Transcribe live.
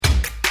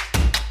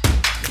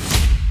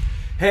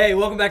Hey,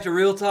 welcome back to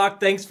Real Talk.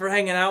 Thanks for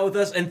hanging out with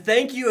us. And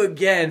thank you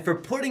again for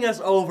putting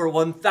us over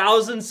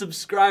 1,000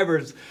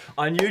 subscribers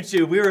on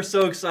YouTube. We were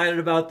so excited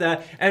about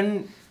that.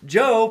 And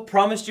Joe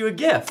promised you a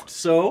gift,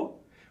 so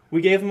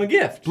we gave him a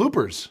gift.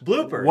 Bloopers.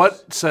 Bloopers.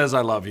 What says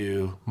I love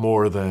you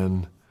more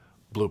than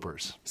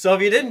bloopers? So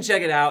if you didn't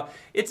check it out,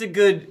 it's a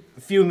good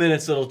few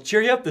minutes that'll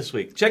cheer you up this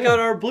week. Check out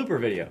our blooper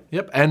video.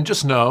 Yep, and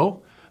just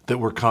know that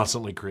we're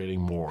constantly creating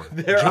more.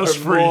 There just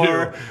are for more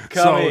you.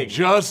 coming. So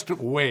just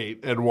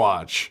wait and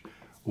watch.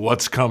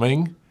 What's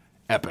coming?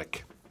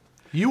 Epic.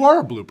 You are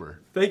a blooper.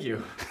 Thank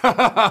you.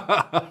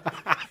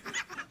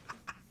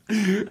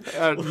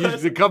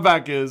 The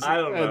comeback is... I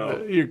don't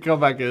know. Your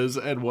comeback is,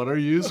 and what are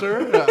you,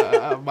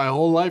 sir? My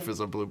whole life is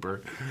a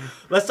blooper.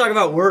 Let's talk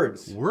about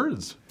words.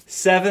 Words.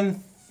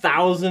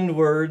 7,000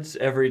 words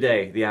every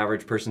day the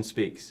average person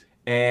speaks.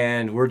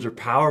 And words are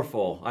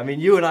powerful. I mean,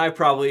 you and I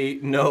probably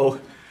know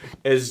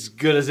as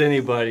good as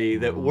anybody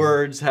that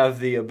words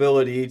have the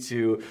ability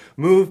to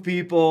move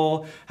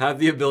people, have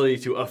the ability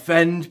to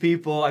offend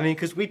people. I mean,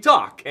 because we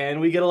talk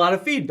and we get a lot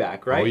of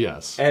feedback, right? Oh,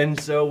 yes. And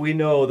so we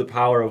know the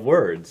power of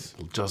words.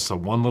 Just a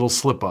one little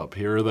slip up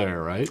here or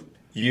there, right?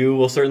 You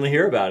will certainly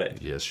hear about it.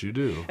 Yes, you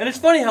do. And it's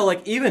funny how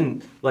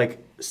even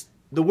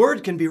the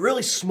word can be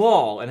really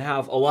small and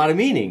have a lot of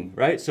meaning,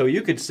 right? So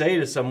you could say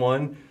to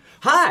someone,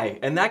 hi,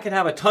 and that can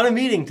have a ton of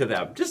meaning to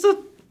them. Just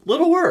a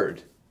little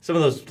word. Some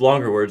of those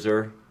longer words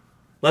are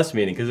less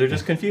meaning because they're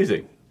just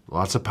confusing.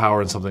 Lots of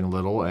power in something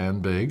little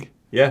and big.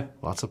 Yeah.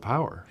 Lots of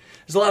power.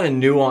 There's a lot of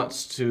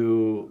nuance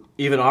to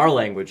even our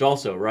language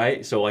also,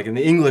 right? So like in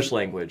the English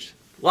language,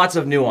 lots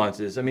of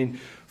nuances. I mean,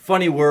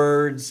 funny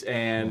words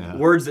and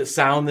words that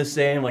sound the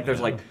same. Like there's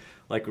like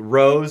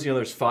rose,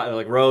 there's five,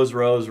 like rose,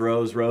 rose,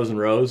 rose, rose, and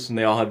rose, and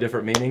they all have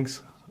different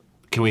meanings.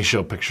 Can we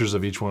show pictures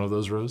of each one of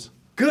those rows?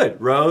 Good.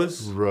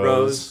 Rose,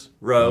 rose,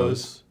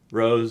 rose,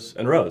 rose,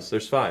 and rose.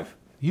 There's 5.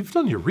 You've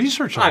done your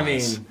research on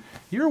this. mean,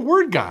 you're a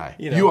word guy.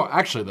 You are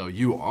actually though.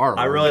 You are.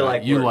 I really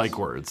like you words. like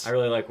words. I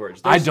really like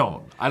words. I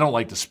don't. I don't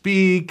like to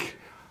speak.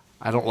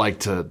 I don't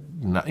like to.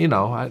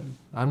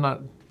 I'm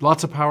not.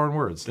 Lots of power in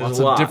words. There's Lots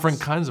lots. of different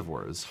kinds of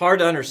words. It's hard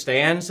to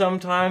understand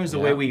sometimes the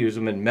way we use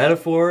them in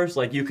metaphors.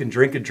 Like you can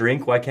drink a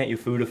drink. Why can't you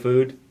food a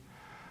food?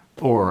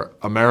 Or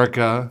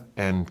America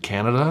and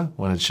Canada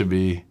when it should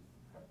be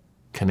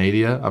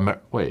Canada.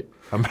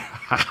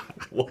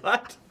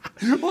 What?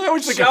 Well, I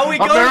was thinking Shall we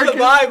go to the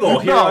Bible?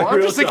 Here No, on I'm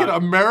Real just thinking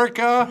Talk?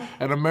 America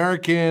and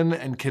American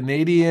and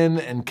Canadian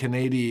and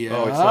Canada.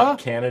 Oh, it's not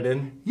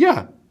Canadan?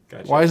 Yeah.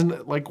 Gotcha. Why isn't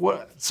it like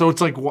what? So it's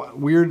like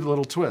weird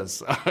little twists.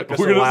 Took us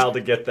a while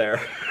to get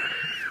there.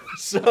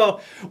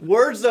 So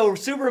words though are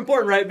super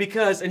important, right?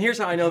 Because, and here's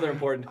how I know they're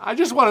important. I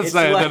just want to It's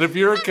say like- that if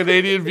you're a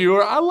Canadian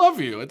viewer, I love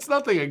you. It's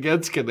nothing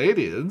against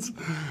Canadians.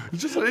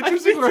 It's just an I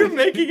interesting think you're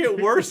making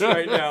it worse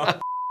right now.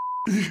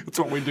 That's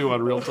what we do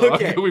on Real Talk.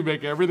 Okay. We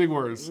make everything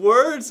worse.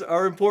 Words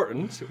are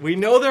important. We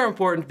know they're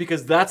important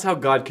because that's how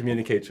God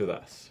communicates with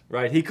us,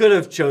 right? He could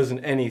have chosen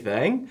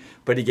anything,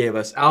 but he gave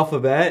us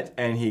alphabet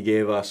and he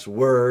gave us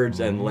words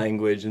and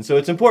language, and so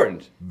it's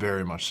important.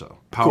 Very much so.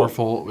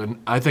 Powerful,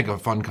 and I think a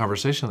fun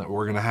conversation that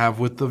we're going to have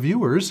with the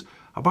viewers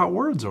about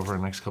words over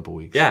the next couple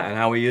weeks. Yeah, and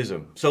how we use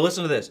them. So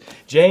listen to this.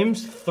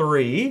 James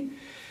 3,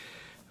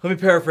 let me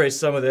paraphrase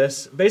some of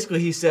this. Basically,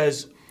 he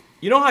says,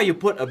 you know how you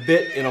put a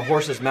bit in a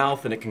horse's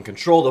mouth and it can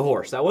control the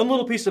horse? That one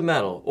little piece of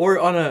metal. Or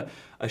on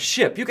a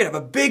ship, you can have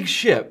a big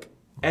ship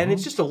and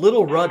it's just a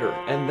little rudder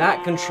and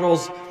that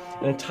controls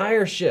an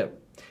entire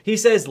ship. He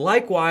says,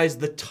 likewise,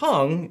 the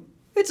tongue,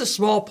 it's a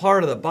small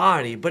part of the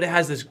body, but it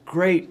has this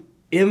great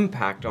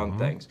impact on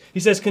things. He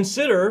says,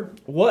 consider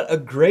what a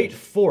great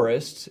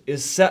forest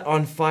is set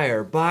on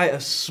fire by a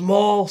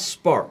small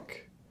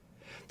spark.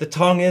 The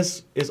tongue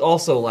is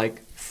also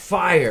like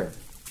fire.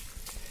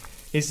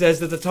 He says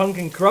that the tongue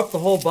can corrupt the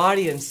whole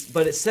body,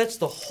 but it sets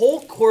the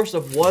whole course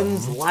of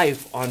one's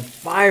life on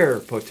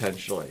fire,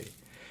 potentially.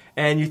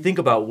 And you think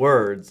about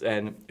words,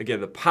 and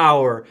again, the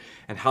power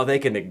and how they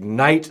can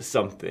ignite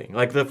something.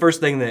 Like the first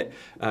thing that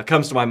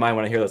comes to my mind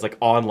when I hear those like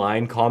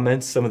online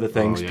comments, some of the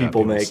things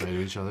people make. say to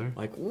each other.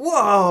 Like,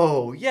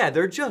 whoa, yeah,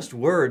 they're just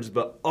words,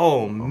 but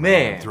oh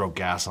man. Throw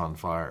gas on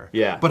fire.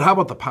 Yeah. But how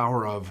about the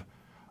power of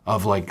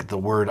like the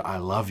word I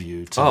love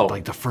you? To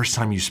like the first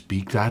time you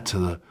speak that to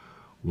the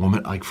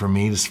woman, like for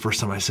me, this is the first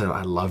time I said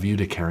I love you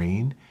to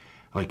Karine,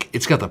 like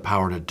it's got the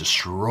power to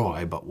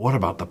destroy, but what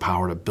about the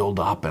power to build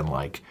up? And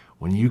like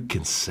when you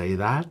can say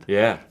that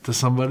to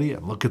somebody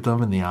and look at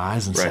them in the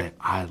eyes and say,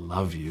 I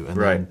love you,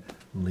 and then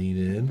lean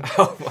in.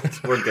 Oh,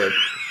 we're good.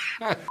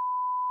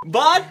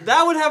 But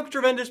that would have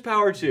tremendous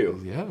power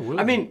too. Yeah, it would.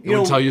 I mean, it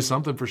would tell you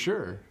something for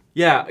sure.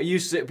 Yeah,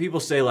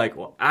 people say like,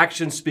 well,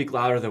 actions speak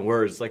louder than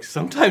words. Like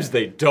sometimes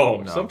they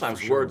don't. No,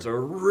 sometimes for words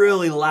are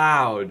really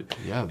loud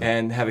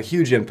and have a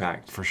huge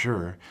impact. For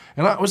sure.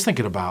 And I was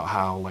thinking about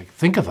how, like,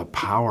 think of the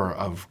power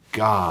of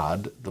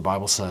God. The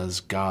Bible says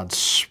God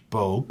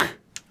spoke.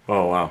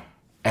 Oh, wow.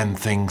 And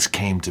things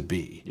came to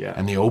be. Yeah.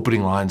 And the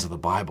opening lines of the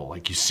Bible,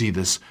 like you see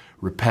this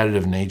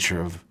repetitive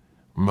nature of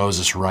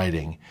Moses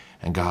writing,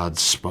 and God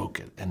spoke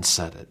it and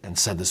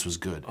said this was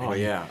good. Oh,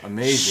 and yeah,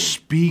 amazing.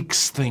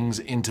 Speaks things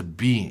into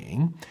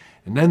being,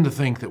 and then to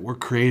think that we're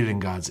created in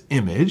God's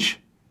image,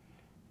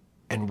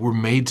 and we're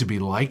made to be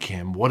like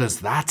him. What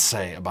does that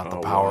say about the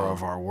power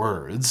of our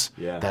words?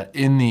 Yeah. That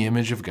in the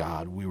image of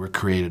God, we were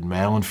created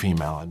male and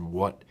female, and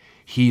what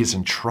he has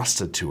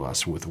entrusted to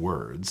us with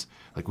words.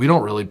 Like, we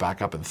don't really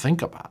back up and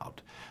think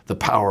about the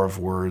power of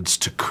words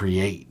to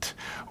create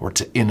or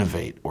to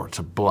innovate or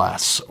to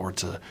bless or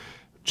to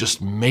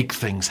just make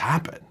things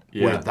happen.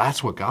 Yeah. Where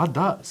that's what God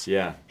does.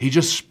 Yeah. He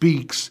just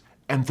speaks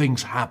and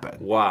things happen.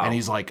 Wow. And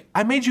he's like,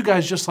 I made you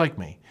guys just like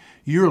me.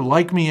 You're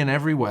like me in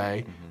every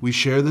way. Mm-hmm. We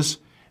share this,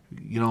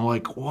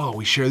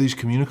 we share these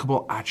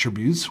communicable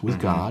attributes with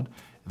God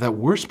that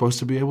we're supposed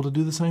to be able to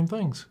do the same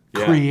things.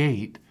 Yeah.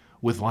 Create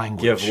with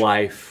language. Give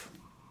life.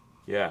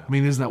 Yeah. I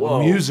mean, isn't that what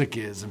music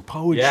is, and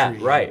poetry,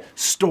 right.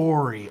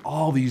 story,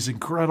 all these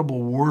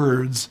incredible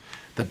words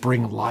that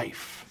bring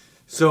life.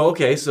 So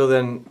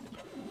then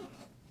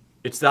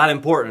it's that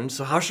important.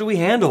 So how should we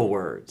handle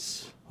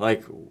words?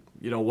 Like,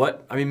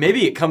 what? I mean,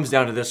 maybe it comes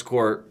down to this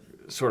core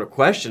sort of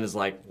question is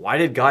like, why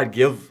did God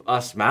give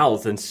us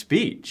mouths and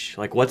speech?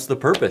 Like, what's the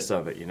purpose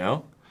of it,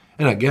 And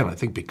again, I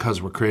think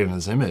because we're created in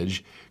his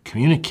image,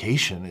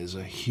 communication is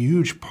a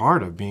huge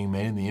part of being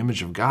made in the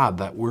image of God,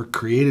 that we're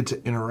created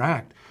to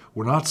interact.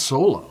 We're not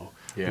solo.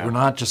 Yeah. We're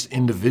not just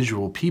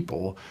individual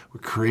people.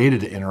 We're created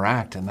to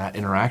interact, and that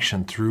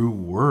interaction through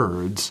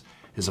words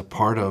is a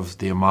part of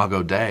the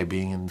Imago Dei,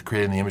 being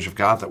created in the image of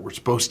God, that we're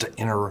supposed to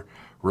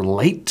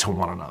interrelate to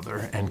one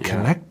another and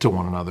connect to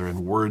one another,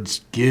 and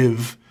words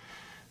give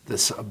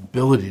this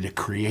ability to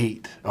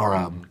create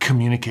or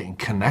communicate and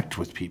connect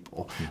with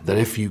people, that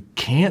if you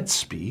can't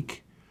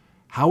speak,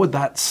 how would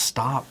that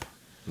stop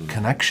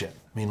connection?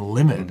 I mean,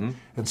 limit.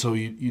 And so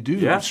you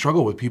do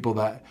struggle with people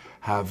that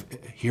have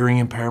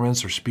hearing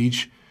impairments or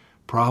speech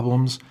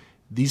problems.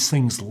 These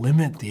things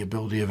limit the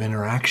ability of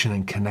interaction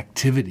and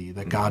connectivity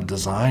that God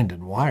designed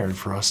and wired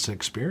for us to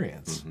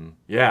experience.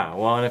 Yeah,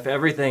 well, and if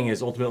everything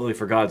is ultimately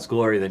for God's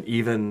glory, then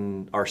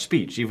even our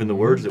speech, even the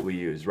words that we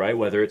use, right?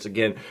 Whether it's,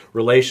 again,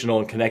 relational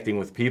and connecting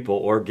with people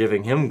or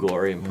giving him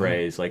glory and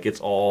praise, like it's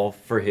all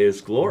for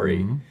his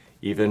glory,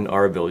 even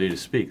our ability to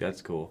speak.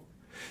 That's cool.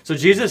 So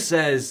Jesus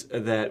says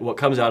that what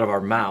comes out of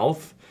our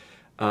mouth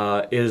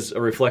is a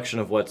reflection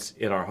of what's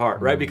in our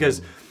heart, right?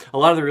 Because a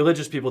lot of the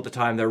religious people at the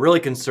time, they're really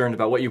concerned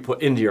about what you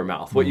put into your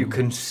mouth, what you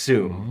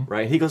consume,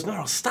 right? He goes,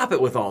 no, stop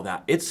it with all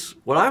that. It's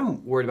what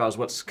I'm worried about is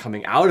what's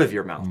coming out of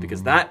your mouth,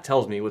 because that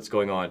tells me what's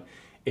going on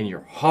in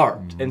your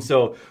heart. And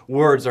so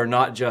words are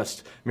not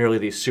just merely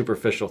these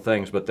superficial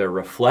things, but they're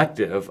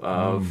reflective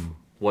of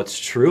what's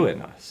true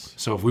in us.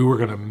 So if we were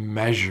going to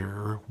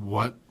measure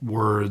what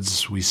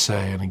words we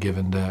say in a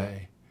given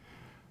day,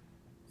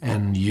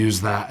 and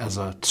use that as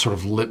a sort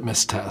of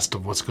litmus test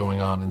of what's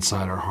going on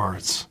inside our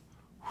hearts.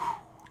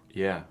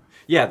 Yeah.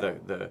 Yeah,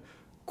 the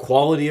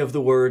quality of the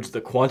words,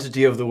 the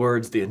quantity of the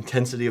words, the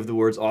intensity of the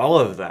words, all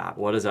of that.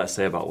 What does that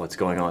say about what's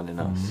going on in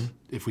us?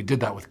 If we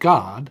did that with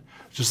God,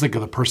 just think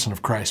of the person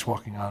of Christ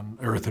walking on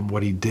earth and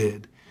what he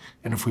did.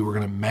 And if we were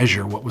going to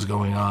measure what was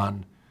going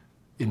on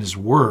in his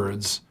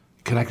words,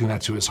 connecting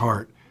that to his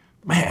heart,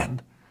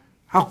 man,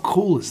 how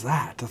cool is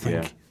that to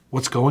think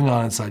what's going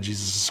on inside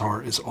Jesus'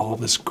 heart is all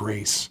this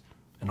grace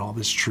and all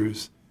this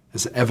truth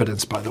is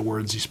evidenced by the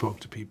words he spoke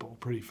to people.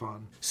 Pretty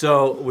fun.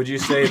 So would you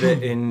say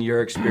that in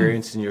your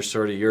experience, in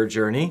your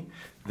journey,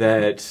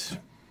 that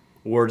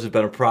words have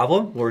been a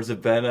problem? Words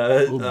have been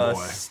a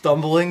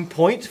stumbling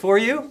point for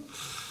you?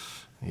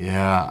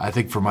 Yeah, I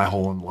think for my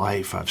whole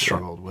life I've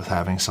struggled with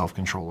having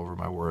self-control over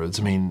my words.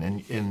 I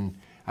mean, and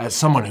as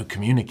someone who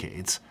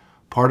communicates,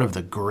 part of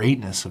the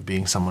greatness of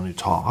being someone who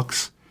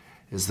talks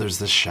is there's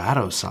this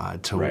shadow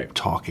side to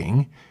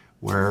talking,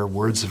 where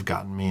words have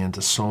gotten me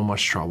into so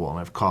much trouble and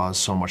have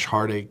caused so much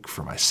heartache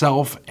for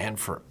myself and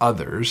for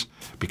others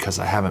because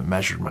I haven't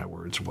measured my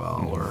words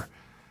well, or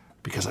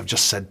because I've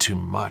just said too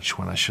much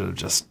when I should have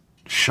just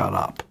shut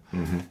up.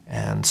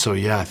 And so,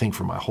 I think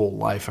for my whole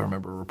life, I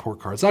remember report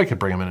cards. I could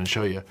bring them in and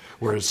show you,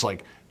 where it's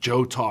like,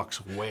 Joe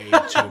talks way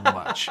too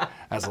much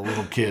as a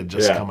little kid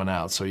just coming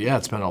out. So,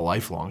 it's been a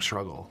lifelong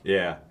struggle.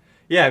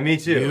 Yeah, me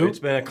too. You? It's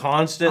been a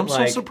constant, I'm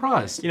so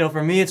surprised.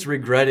 For me, it's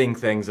regretting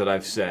things that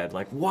I've said.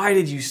 Like, why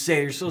did you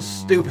say, you're so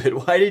stupid.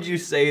 Why did you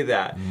say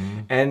that?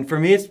 And for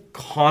me, it's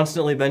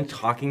constantly been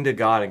talking to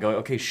God and going,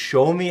 okay,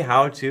 show me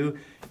how to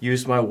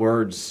use my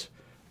words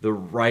the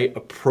right,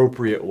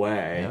 appropriate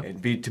way,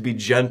 and to be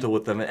gentle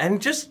with them,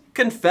 and just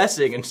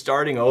confessing and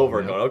starting over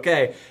and going,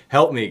 okay,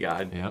 help me,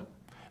 God. I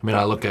mean,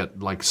 I look at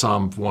like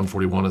Psalm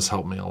 141 has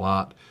helped me a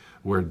lot,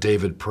 where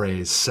David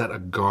prays, set a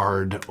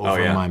guard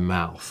over my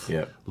mouth,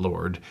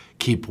 Lord.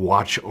 Keep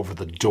watch over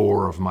the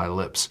door of my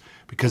lips.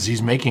 Because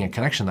he's making a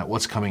connection that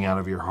what's coming out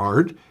of your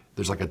heart,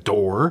 there's like a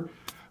door,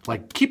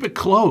 like keep it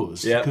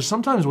closed. Because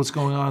sometimes what's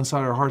going on inside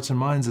our hearts and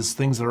minds is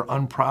things that are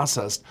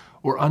unprocessed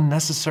or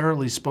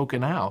unnecessarily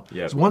spoken out.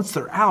 So once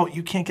they're out,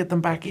 you can't get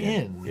them back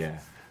in.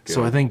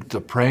 So I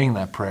think praying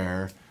that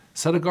prayer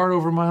Set a guard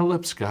over my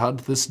lips, God.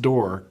 This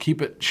door,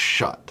 keep it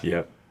shut.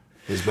 Yep.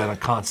 Has been a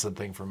constant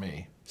thing for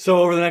me.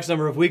 So over the next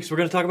number of weeks, we're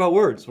going to talk about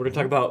words. We're going to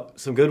talk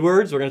about some good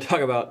words. We're going to talk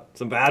about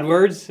some bad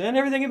words and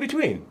everything in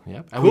between.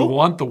 Yep. And cool. we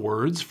want the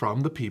words from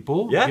the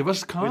people. Yeah. Give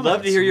us comments. We'd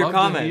love to hear your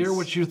comments. To hear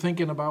what you're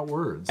thinking about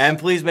words. And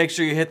please make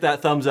sure you hit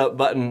that thumbs up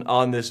button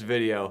on this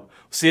video.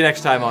 See you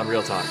next time on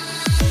Real Talk.